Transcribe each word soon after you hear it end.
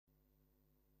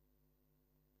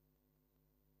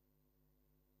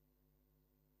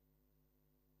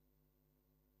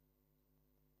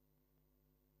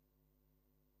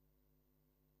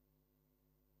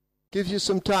Gives you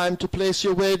some time to place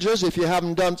your wagers if you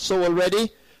haven't done so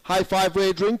already. High five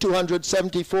wagering,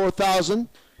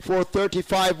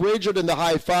 274,435 wagered in the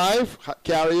high five.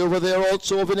 Carry over there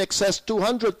also of in excess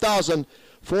 200,000,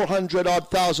 400 odd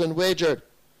thousand wagered.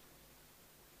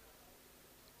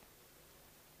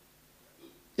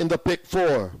 In the pick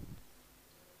four.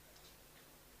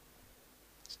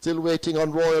 Still waiting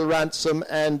on Royal Ransom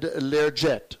and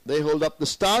Learjet. They hold up the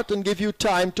start and give you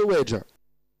time to wager.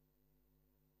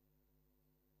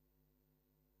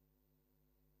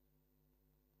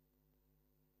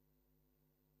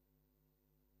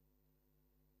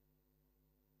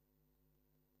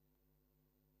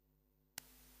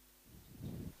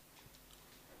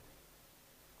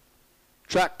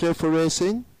 Tractor for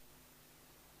racing.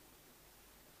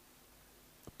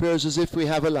 Appears as if we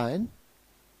have a line.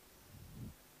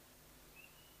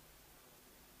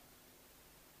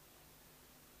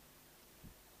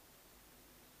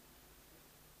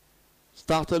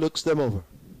 Starter looks them over.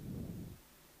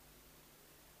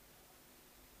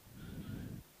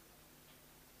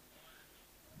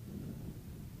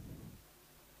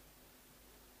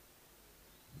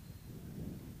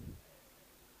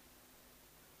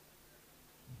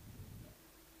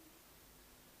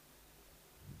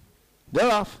 They're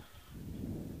off.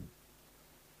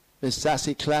 Miss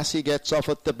Sassy Classy gets off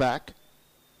at the back.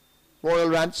 Royal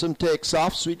Ransom takes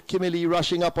off. Sweet Kimmy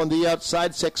rushing up on the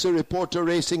outside. Sexy Reporter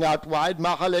racing out wide.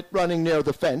 Mahalet running near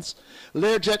the fence.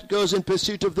 Learjet goes in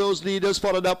pursuit of those leaders,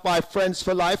 followed up by Friends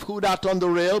for Life. Who Dat on the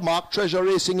rail. Mark Treasure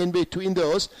racing in between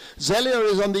those. Zelia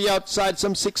is on the outside,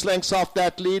 some 6 lengths off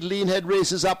that lead. Leanhead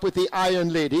races up with the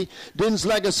Iron Lady. Din's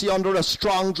Legacy under a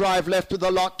strong drive left with a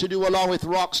lot to do, along with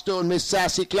Rockstone, Miss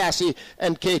Sassy Classy,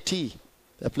 and KT.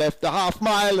 They've left the half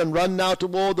mile and run now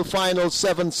toward the final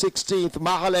 7/16.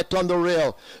 Mahalet on the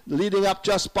rail, leading up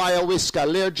just by a whisker.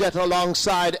 Learjet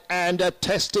alongside and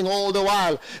testing all the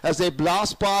while as they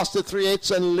blast past the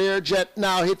 3/8, and Learjet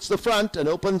now hits the front and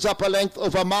opens up a length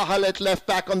over Mahalet left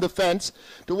back on the fence.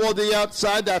 Toward the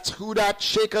outside, that's Who Dat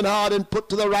shaken hard and put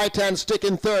to the right-hand stick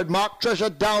in third. Mark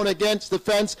Treasure down against the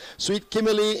fence. Sweet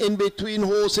Kimberly in between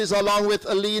horses along with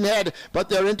a Leanhead, but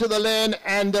they're into the lane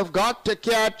and they've got to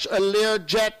catch a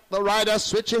Learjet. The rider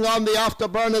switching on the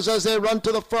afterburners as they run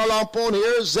to the furlong pole.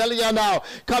 Here's Zelia now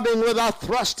coming with a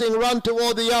thrusting run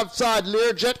toward the outside.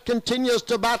 Learjet continues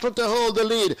to battle to hold the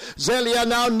lead. Zelia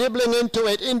now nibbling into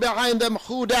it. In behind them,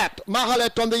 Who Dat.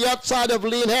 Mahalet on the outside of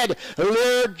Leanhead.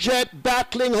 Learjet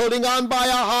battling, holding on by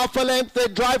a half a length. They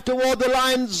drive toward the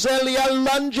line. Zelia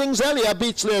lunging. Zelia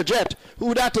beats Learjet.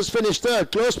 Who Dat has finished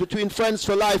third. Close between Friends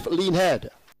for Life, Leanhead.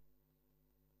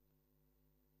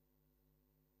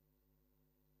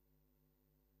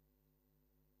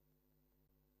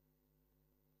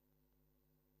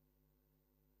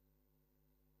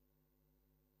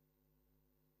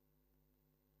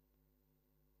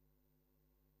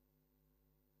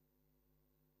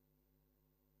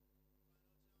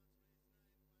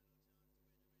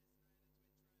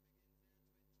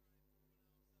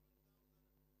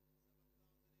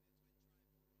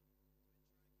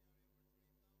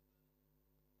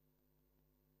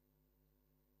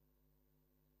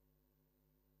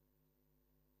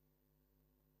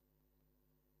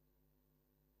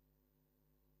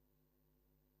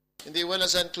 In the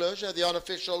winner's enclosure, the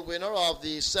unofficial winner of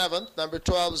the 7th, number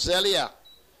 12, Zelia.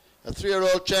 A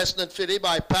 3-year-old chestnut filly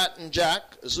by Patton Jack,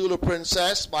 Zulu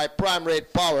Princess by Prime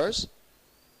Rate Powers,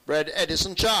 bred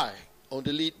Edison Chai, owned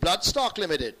Elite Bloodstock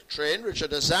Limited, trained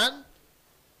Richard Hassan.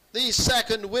 The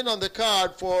second win on the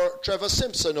card for Trevor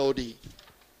Simpson, OD.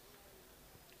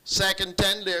 Second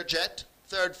 10, Learjet.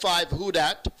 Third 5, Who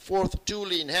Dat. Fourth 2,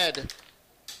 Leanhead.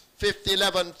 Fifth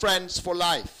 11, Friends for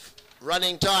Life.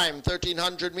 Running time,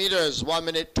 1,300 meters, 1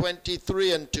 minute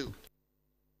 23 and 2.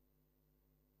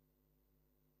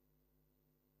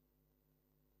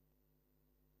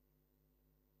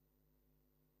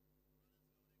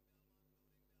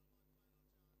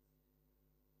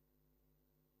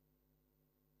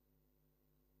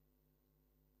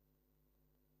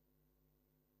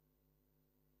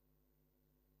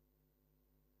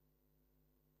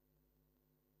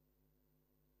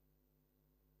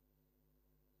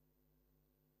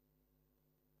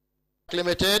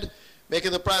 Limited,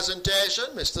 making the presentation,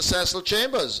 Mr. Cecil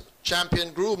Chambers,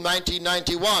 champion groom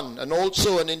 1991, and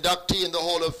also an inductee in the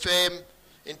Hall of Fame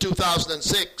in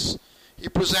 2006. He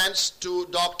presents to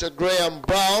Dr. Graham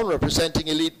Brown, representing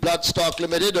Elite Bloodstock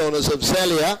Limited, owners of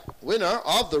Zelia, winner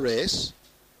of the race.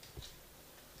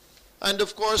 And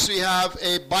of course we have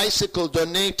a bicycle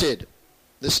donated,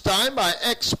 this time by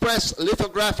Express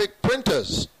Lithographic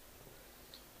Printers,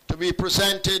 to be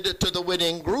presented to the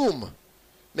winning groom.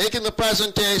 Making the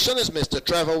presentation is Mr.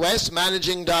 Trevor West,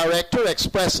 Managing Director,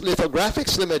 Express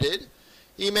Lithographics Limited.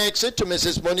 He makes it to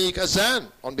Mrs. Monique Azan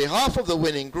on behalf of the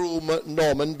winning groom,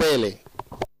 Norman Bailey.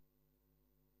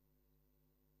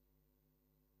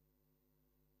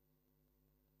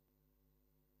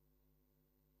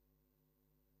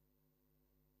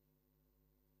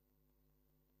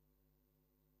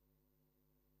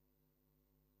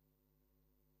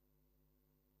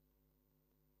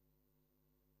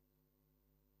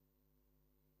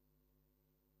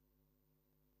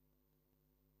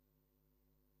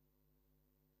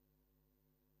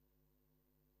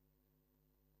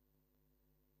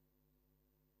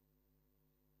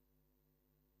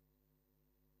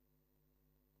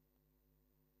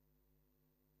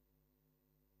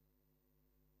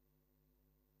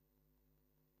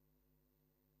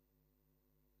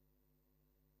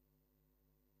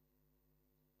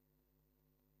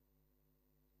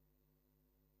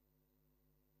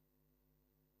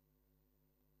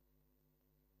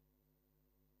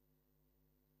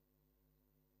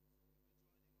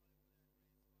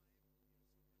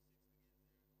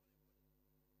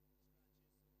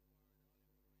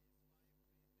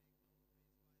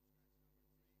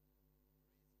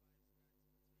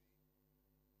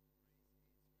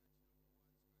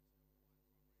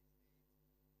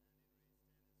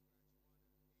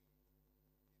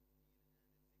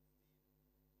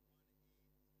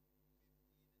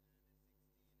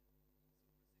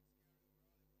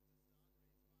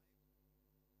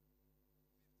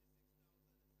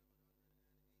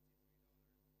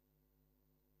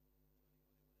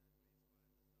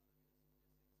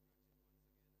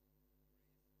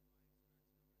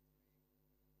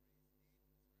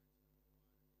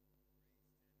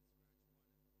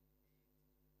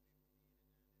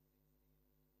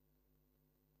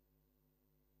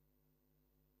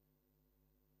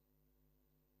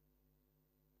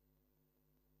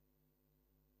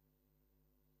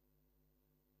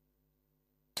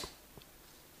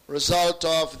 Result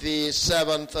of the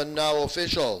 7th and now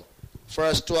official.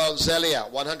 First 12 Zelia,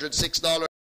 $106.